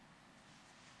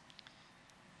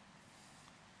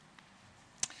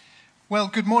Well,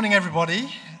 good morning,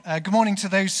 everybody. Good morning to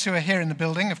those who are here in the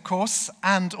building, of course,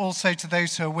 and also to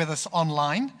those who are with us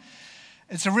online.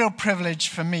 It's a real privilege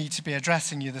for me to be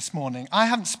addressing you this morning. I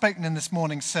haven't spoken in this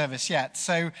morning's service yet,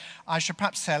 so I should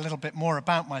perhaps say a little bit more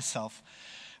about myself.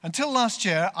 Until last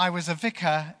year, I was a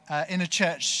vicar in a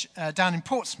church down in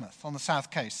Portsmouth on the south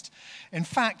coast. In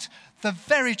fact, the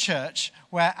very church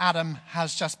where Adam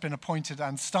has just been appointed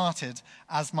and started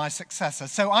as my successor.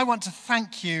 So I want to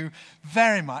thank you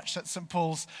very much at St.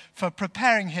 Paul's for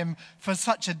preparing him for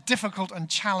such a difficult and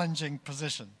challenging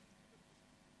position.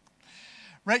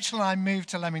 Rachel and I moved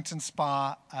to Leamington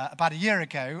Spa about a year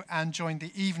ago and joined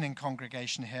the evening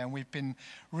congregation here, and we've been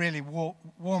really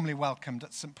warmly welcomed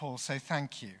at St. Paul's, so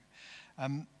thank you.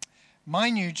 My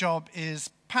new job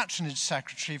is patronage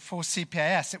secretary for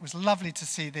CPAS. It was lovely to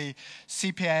see the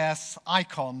CPAS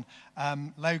icon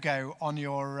logo on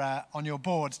your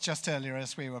board just earlier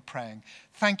as we were praying.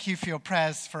 Thank you for your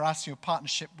prayers for us, your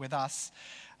partnership with us.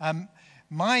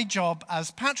 My job as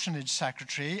patronage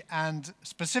secretary, and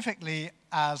specifically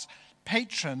as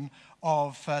patron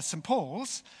of St.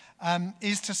 Paul's,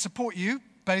 is to support you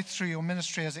both through your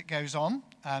ministry as it goes on,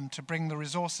 to bring the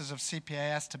resources of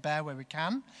CPAS to bear where we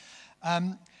can.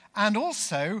 And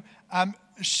also,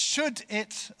 should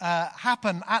it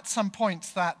happen at some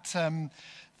point that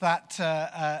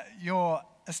your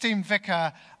esteemed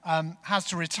vicar has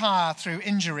to retire through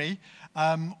injury,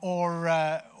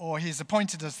 or he's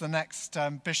appointed as the next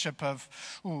bishop of,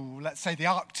 let's say, the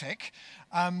Arctic,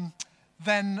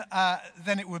 then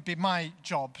it would be my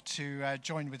job to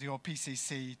join with your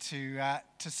PCC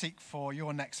to seek for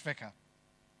your next vicar.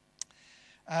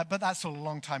 But that's all a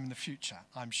long time in the future,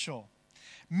 I'm sure.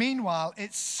 Meanwhile,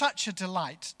 it's such a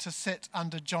delight to sit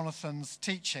under Jonathan's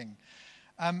teaching.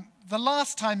 The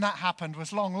last time that happened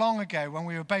was long, long ago when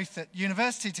we were both at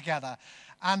university together.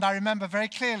 And I remember very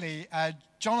clearly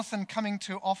Jonathan coming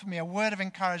to offer me a word of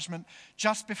encouragement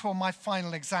just before my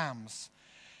final exams.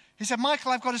 He said,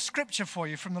 "Michael, I've got a scripture for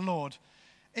you from the Lord.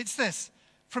 It's this,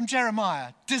 from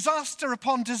Jeremiah. Disaster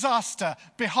upon disaster,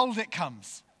 behold it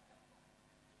comes."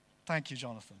 Thank you,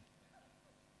 Jonathan.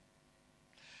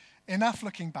 Enough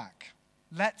looking back.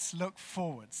 Let's look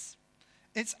forwards.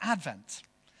 It's Advent.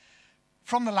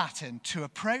 From the Latin, to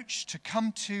approach, to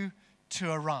come to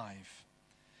arrive.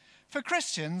 For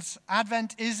Christians,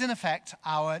 Advent is in effect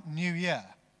our new year.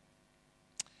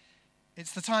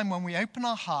 It's the time when we open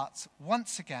our hearts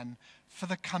once again for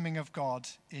the coming of God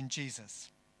in Jesus.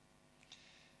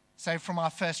 So from our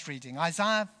first reading,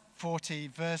 Isaiah 40,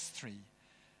 verse 3,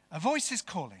 a voice is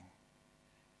calling,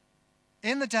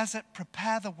 "In the desert,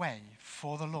 prepare the way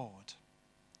for the Lord.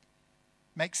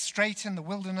 Make straight in the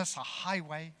wilderness a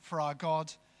highway for our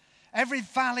God. Every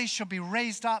valley shall be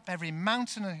raised up, every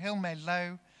mountain and hill made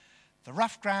low. The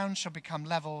rough ground shall become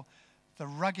level, the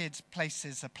rugged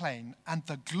places a plain, and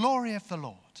the glory of the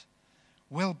Lord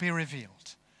will be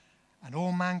revealed, and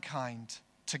all mankind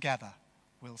together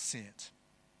will see it."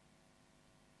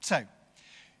 So,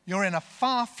 you're in a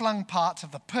far-flung part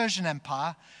of the Persian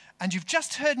Empire, and you've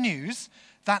just heard news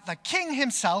that the king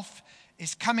himself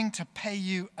is coming to pay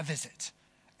you a visit.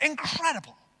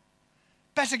 Incredible.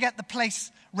 Better get the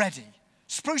place ready.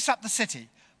 Spruce up the city,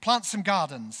 plant some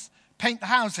gardens, paint the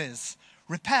houses,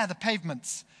 repair the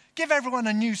pavements, give everyone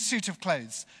a new suit of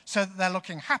clothes so that they're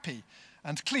looking happy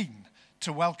and clean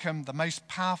to welcome the most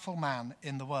powerful man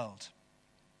in the world.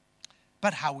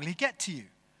 But how will he get to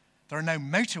you? There are no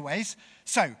motorways,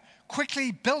 so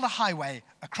quickly build a highway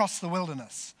across the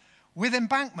wilderness. With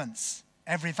embankments,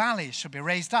 every valley shall be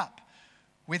raised up.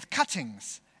 With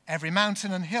cuttings, every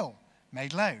mountain and hill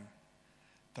made low.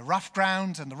 The rough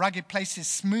ground and the rugged places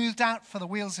smoothed out for the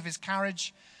wheels of his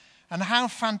carriage. And how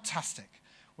fantastic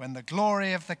when the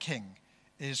glory of the King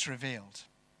is revealed.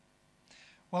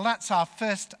 Well, that's our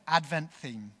first Advent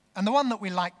theme, and the one that we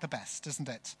like the best, isn't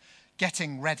it?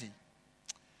 Getting ready.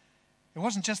 It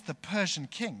wasn't just the Persian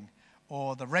king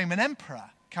or the Roman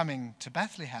emperor coming to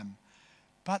Bethlehem,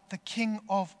 but the King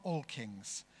of all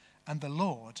kings and the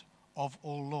Lord of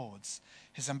all lords.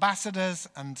 His ambassadors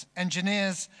and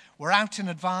engineers were out in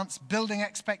advance, building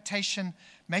expectation,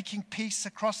 making peace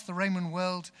across the Roman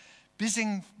world,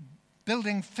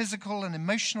 building physical and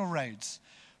emotional roads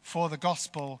for the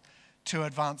gospel to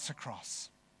advance across,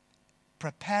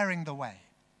 preparing the way.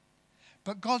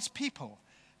 But God's people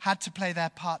had to play their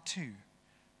part too,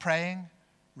 praying,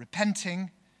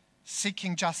 repenting,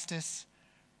 seeking justice,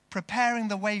 preparing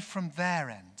the way from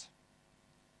their end.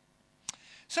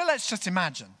 So let's just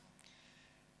imagine.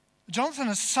 Jonathan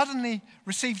has suddenly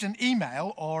received an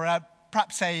email or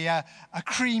perhaps a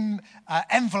cream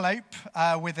envelope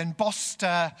with embossed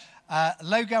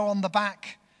logo on the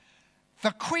back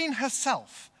the Queen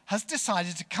herself has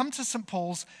decided to come to St.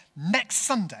 Paul's next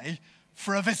Sunday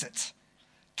for a visit.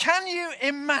 Can you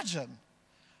imagine?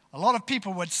 A lot of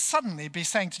people would suddenly be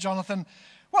saying to Jonathan,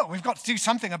 well, we've got to do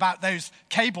something about those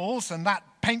cables and that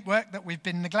paintwork that we've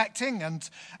been neglecting and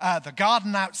the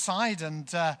garden outside. And,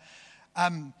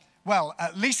 well,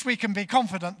 at least we can be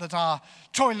confident that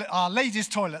our ladies'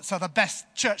 toilets are the best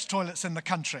church toilets in the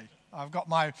country. I've got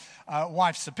my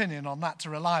wife's opinion on that to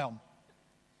rely on.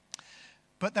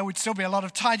 But there would still be a lot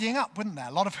of tidying up, wouldn't there?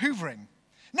 A lot of hoovering.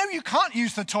 No, you can't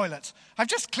use the toilet. I've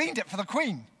just cleaned it for the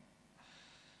Queen.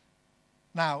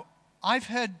 Now, I've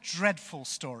heard dreadful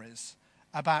stories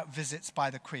about visits by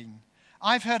the Queen.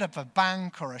 I've heard of a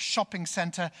bank or a shopping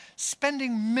centre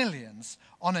spending millions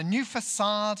on a new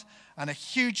facade and a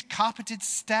huge carpeted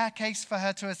staircase for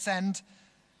her to ascend.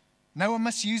 No one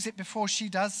must use it before she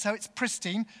does, so it's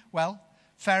pristine. Well,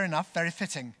 fair enough, very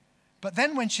fitting. But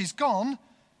then when she's gone,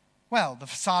 well, the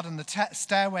facade and the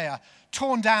stairway are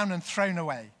torn down and thrown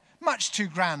away. Much too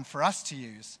grand for us to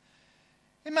use.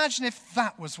 Imagine if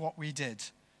that was what we did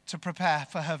to prepare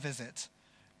for her visit.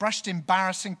 Brushed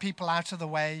embarrassing people out of the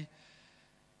way,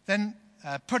 then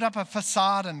put up a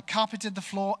facade and carpeted the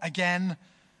floor again,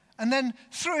 and then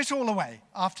threw it all away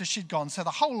after she'd gone. So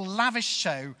the whole lavish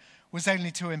show was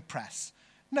only to impress.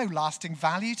 No lasting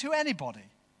value to anybody.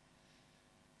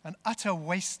 An utter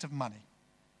waste of money.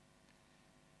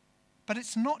 But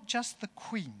it's not just the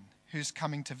Queen who's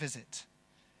coming to visit.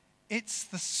 It's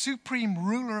the supreme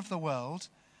ruler of the world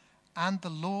and the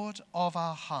Lord of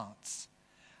our hearts.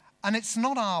 And it's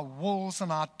not our walls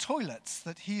and our toilets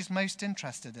that he's most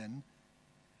interested in.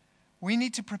 We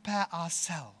need to prepare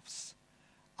ourselves,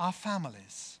 our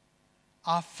families,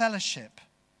 our fellowship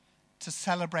to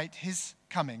celebrate his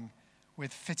coming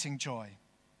with fitting joy.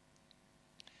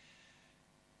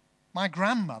 My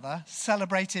grandmother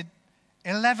celebrated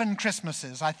 11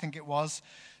 Christmases, I think it was,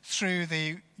 through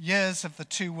the years of the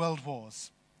 2 world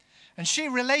wars. And she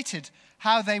related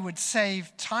how they would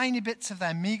save tiny bits of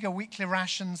their meager weekly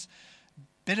rations, a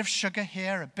bit of sugar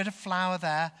here, a bit of flour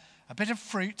there, a bit of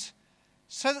fruit,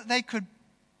 so that they could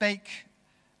bake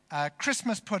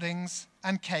Christmas puddings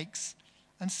and cakes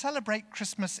and celebrate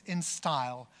Christmas in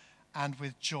style and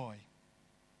with joy.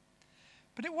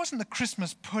 But it wasn't the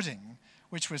Christmas pudding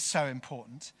which was so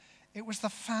important. It was the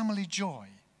family joy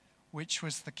which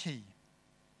was the key.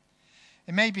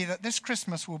 It may be that this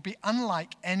Christmas will be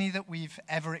unlike any that we've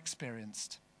ever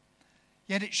experienced.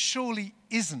 Yet it surely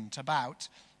isn't about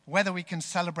whether we can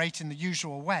celebrate in the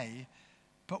usual way,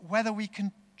 but whether we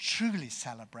can truly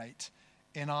celebrate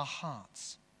in our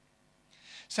hearts.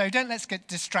 So let's get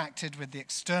distracted with the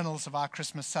externals of our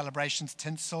Christmas celebrations,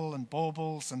 tinsel and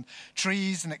baubles and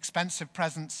trees and expensive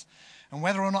presents, and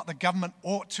whether or not the government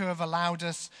ought to have allowed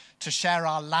us to share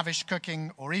our lavish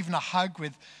cooking or even a hug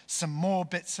with some more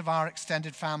bits of our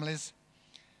extended families.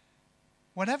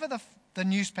 Whatever the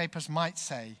newspapers might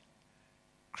say,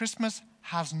 Christmas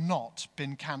has not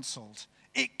been cancelled.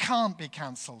 It can't be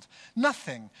cancelled.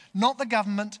 Nothing, not the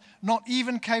government, not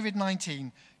even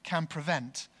COVID-19, can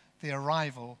prevent the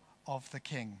arrival of the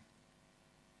King.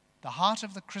 The heart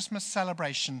of the Christmas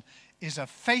celebration is of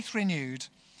faith renewed,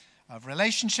 of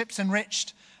relationships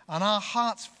enriched, and our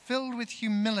hearts filled with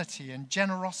humility and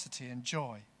generosity and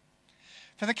joy.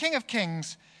 For the King of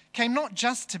Kings came not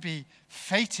just to be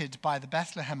feted by the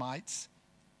Bethlehemites,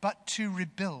 but to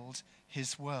rebuild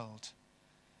his world.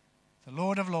 The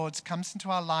Lord of Lords comes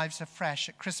into our lives afresh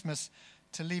at Christmas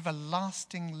to leave a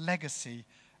lasting legacy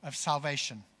of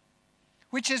salvation,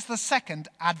 which is the second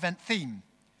Advent theme,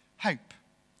 hope.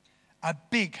 A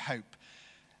big hope,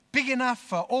 big enough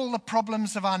for all the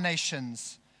problems of our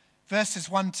nations. Verses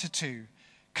 1-2.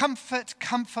 Comfort,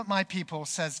 comfort my people,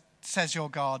 says your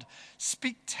God.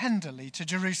 Speak tenderly to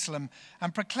Jerusalem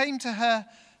and proclaim to her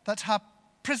that her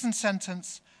prison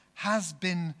sentence has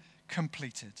been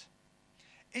completed.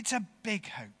 It's a big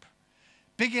hope,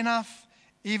 big enough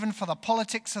even for the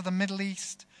politics of the Middle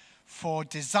East, for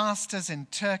disasters in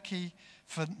Turkey,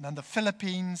 and the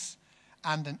Philippines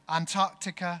and in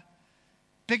Antarctica,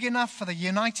 big enough for the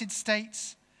United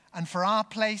States and for our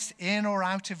place in or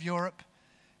out of Europe,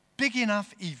 big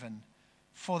enough even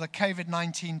for the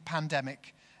COVID-19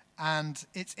 pandemic and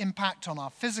its impact on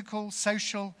our physical,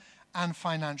 social, and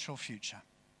financial future.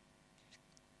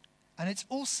 And it's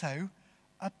also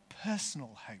a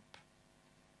personal hope,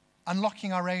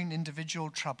 unlocking our own individual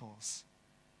troubles.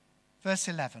 Verse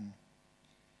 11.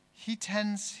 He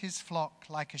tends his flock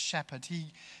like a shepherd.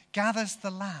 He gathers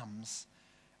the lambs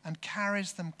and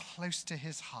carries them close to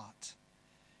his heart.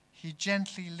 He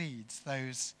gently leads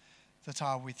those that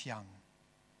are with young.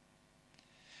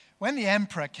 When the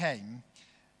emperor came,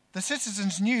 The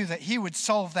citizens knew that he would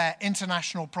solve their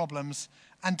international problems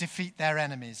and defeat their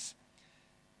enemies.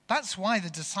 That's why the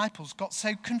disciples got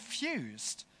so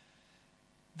confused.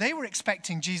 They were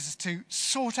expecting Jesus to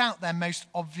sort out their most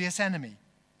obvious enemy,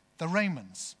 the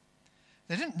Romans.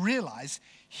 They didn't realize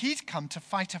he'd come to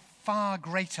fight a far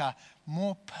greater,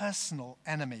 more personal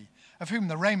enemy, of whom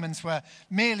the Romans were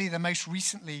merely the most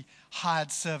recently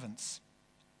hired servants.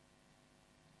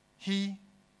 He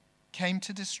came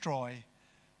to destroy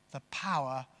the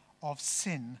power of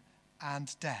sin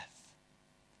and death,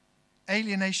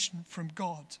 alienation from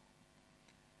God,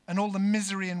 and all the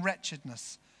misery and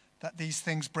wretchedness that these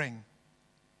things bring,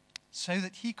 so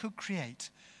that he could create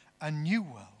a new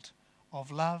world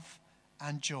of love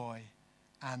and joy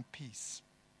and peace.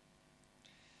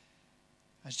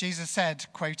 As Jesus said,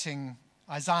 quoting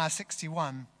Isaiah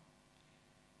 61,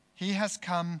 he has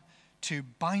come to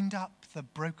bind up the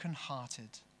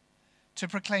brokenhearted, to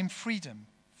proclaim freedom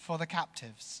for the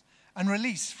captives and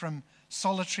release from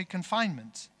solitary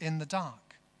confinement in the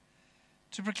dark,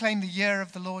 to proclaim the year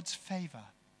of the Lord's favor,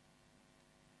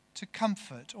 to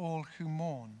comfort all who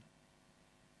mourn,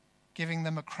 giving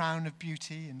them a crown of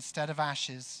beauty instead of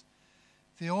ashes,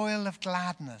 the oil of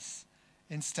gladness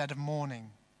instead of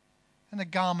mourning, and a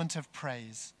garment of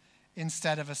praise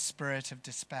instead of a spirit of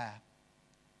despair.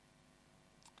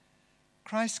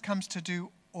 Christ comes to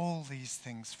do all these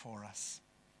things for us.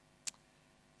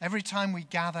 Every time we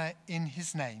gather in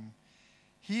his name,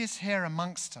 he is here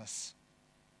amongst us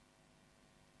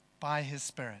by his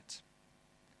Spirit.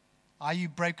 Are you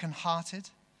broken-hearted,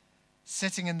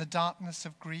 sitting in the darkness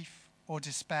of grief or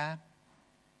despair?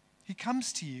 He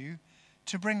comes to you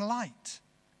to bring light,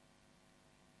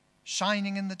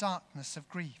 shining in the darkness of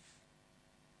grief,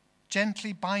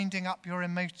 gently binding up your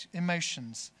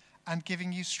emotions and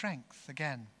giving you strength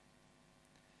again.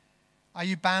 Are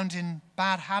you bound in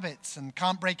bad habits and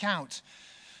can't break out,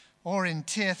 or in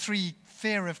tier 3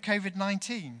 fear of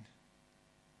COVID-19?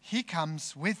 He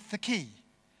comes with the key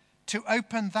to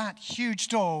open that huge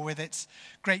door with its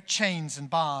great chains and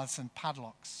bars and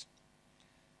padlocks.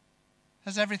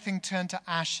 Has everything turned to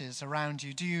ashes around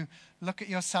you? Do you look at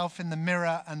yourself in the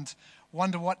mirror and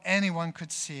wonder what anyone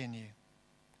could see in you?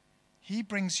 He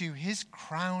brings you his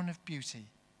crown of beauty,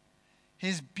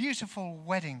 his beautiful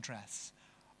wedding dress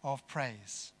of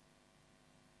praise.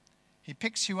 He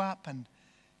picks you up and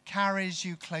carries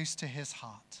you close to his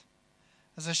heart,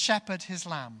 as a shepherd his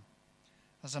lamb,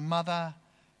 as a mother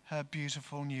her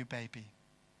beautiful new baby.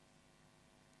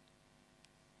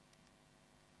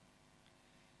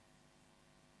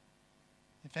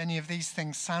 If any of these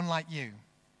things sound like you,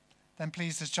 then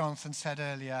please, as Jonathan said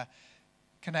earlier,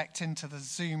 connect into the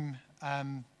Zoom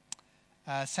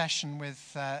session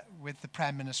with the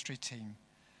prayer ministry team.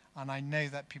 And I know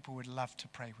that people would love to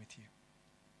pray with you.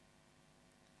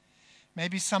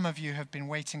 Maybe some of you have been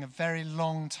waiting a very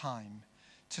long time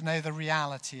to know the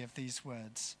reality of these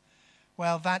words.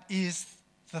 Well, that is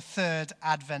the third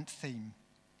Advent theme,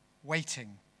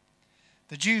 waiting.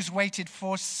 The Jews waited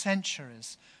for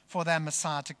centuries for their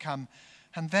Messiah to come,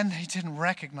 and then they didn't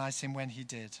recognize him when he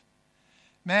did.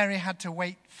 Mary had to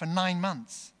wait for 9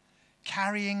 months,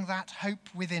 carrying that hope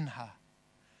within her.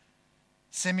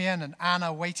 Simeon and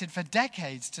Anna waited for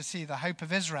decades to see the hope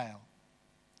of Israel.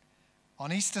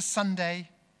 On Easter Saturday,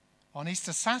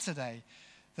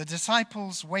 the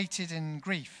disciples waited in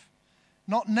grief,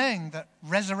 not knowing that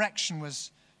resurrection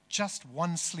was just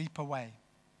one sleep away.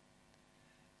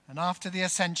 And after the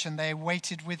ascension, they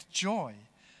waited with joy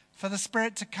for the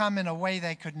Spirit to come in a way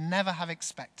they could never have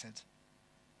expected,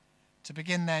 to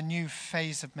begin their new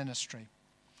phase of ministry.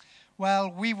 Well,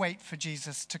 we wait for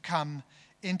Jesus to come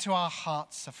into our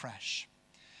hearts afresh,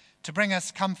 to bring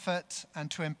us comfort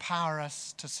and to empower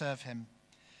us to serve him.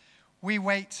 We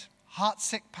wait,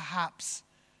 heartsick perhaps,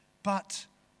 but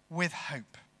with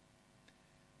hope.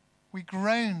 We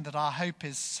groan that our hope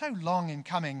is so long in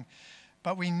coming,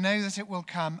 but we know that it will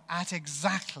come at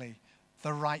exactly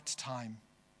the right time.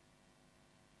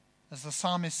 As the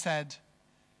psalmist said,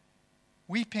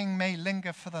 weeping may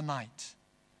linger for the night,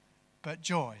 but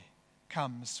joy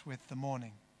comes with the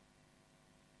morning.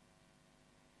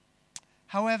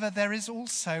 However, there is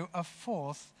also a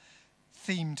fourth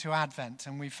theme to Advent,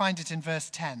 and we find it in verse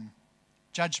 10,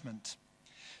 judgment.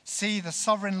 See, the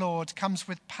sovereign Lord comes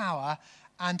with power,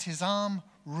 and his arm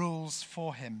rules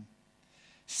for him.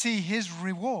 See, his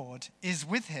reward is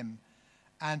with him,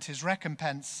 and his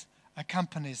recompense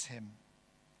accompanies him.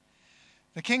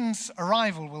 The king's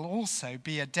arrival will also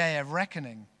be a day of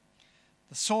reckoning.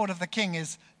 The sword of the king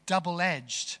is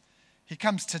double-edged. He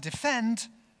comes to defend,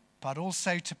 but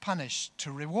also to punish,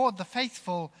 to reward the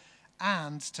faithful,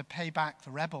 and to pay back the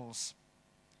rebels.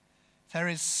 There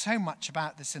is so much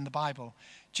about this in the Bible.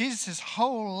 Jesus'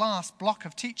 whole last block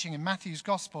of teaching in Matthew's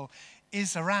gospel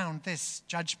is around this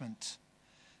judgment.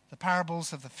 The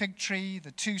parables of the fig tree,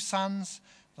 the 2 sons,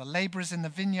 the laborers in the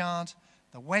vineyard,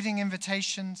 the wedding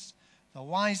invitations, the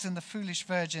wise and the foolish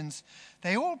virgins,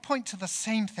 they all point to the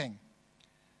same thing.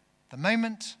 The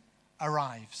moment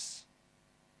arrives.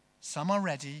 Some are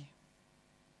ready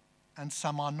and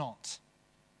some are not.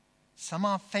 Some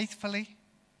are faithfully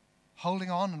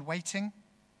holding on and waiting.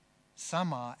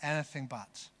 Some are anything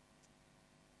but.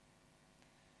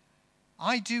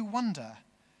 I do wonder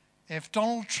if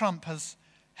Donald Trump has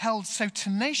held so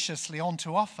tenaciously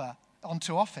onto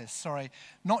office,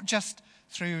 not just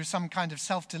through some kind of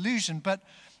self-delusion, but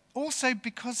also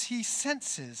because he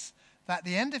senses that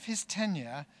the end of his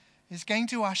tenure is going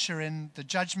to usher in the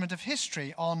judgment of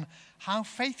history on how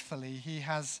faithfully he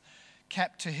has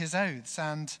kept to his oaths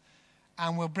and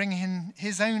will bring in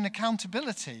his own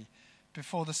accountability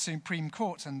before the Supreme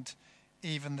Court and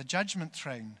even the judgment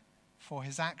throne for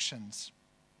his actions.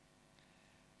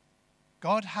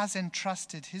 God has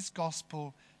entrusted his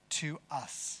gospel to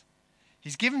us.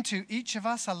 He's given to each of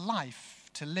us a life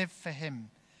to live for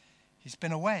him. He's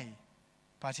been away,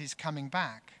 but he's coming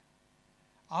back.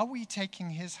 Are we taking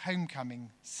his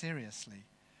homecoming seriously,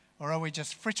 or are we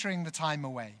just frittering the time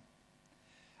away?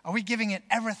 Are we giving it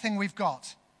everything we've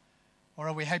got, or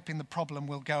are we hoping the problem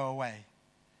will go away?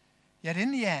 Yet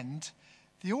in the end,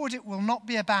 the audit will not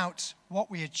be about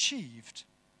what we achieved,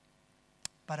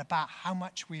 but about how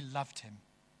much we loved him,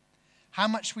 how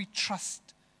much we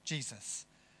trust Jesus,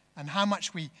 and how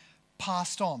much we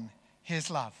passed on his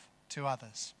love to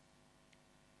others.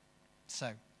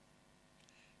 So,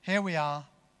 here we are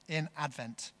in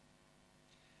Advent,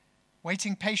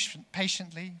 waiting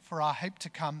patiently for our hope to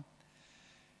come,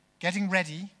 getting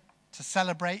ready to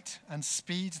celebrate and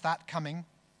speed that coming,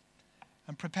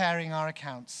 and preparing our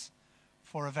accounts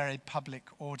for a very public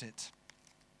audit.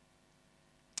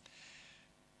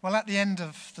 Well, at the end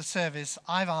of the service,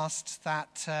 I've asked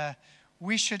that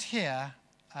we should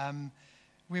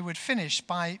we would finish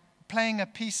by playing a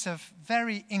piece of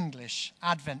very English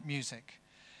Advent music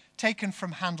taken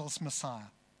from Handel's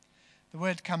Messiah. The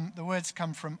words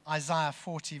come from Isaiah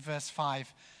 40, verse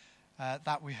 5,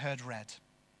 that we heard read,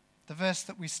 the verse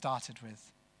that we started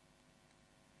with.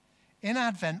 In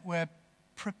Advent, we're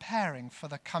preparing for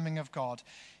the coming of God.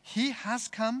 He has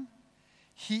come,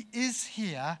 he is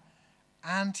here,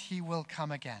 and he will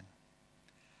come again.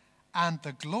 And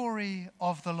the glory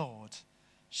of the Lord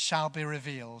shall be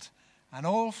revealed, and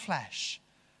all flesh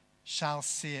shall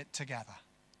see it together.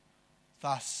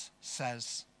 Thus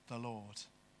says the Lord.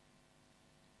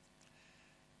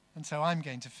 And so I'm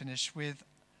going to finish with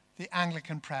the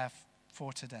Anglican prayer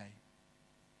for today.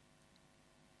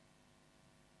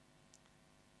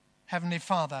 Heavenly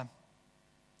Father,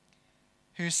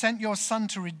 who sent your Son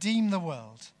to redeem the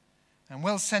world and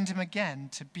will send him again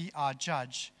to be our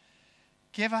judge,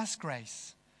 give us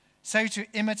grace so to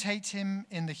imitate him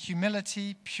in the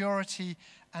humility, purity,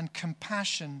 and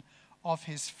compassion of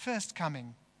his first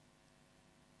coming,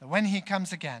 that when he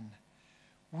comes again,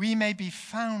 we may be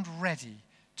found ready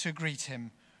to greet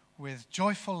him with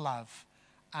joyful love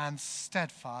and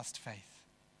steadfast faith.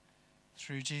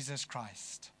 Through Jesus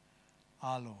Christ,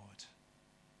 our Lord.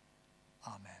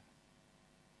 Amen.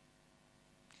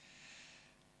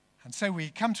 And so we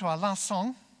come to our last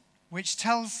song, which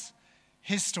tells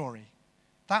his story.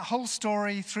 That whole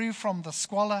story through from the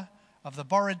squalor of the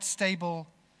borrowed stable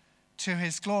to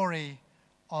his glory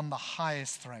on the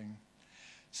highest throne.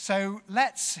 So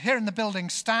let's, here in the building,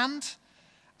 stand.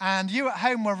 And you at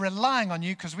home, we're relying on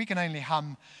you, because we can only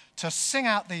hum, to sing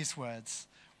out these words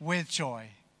with joy.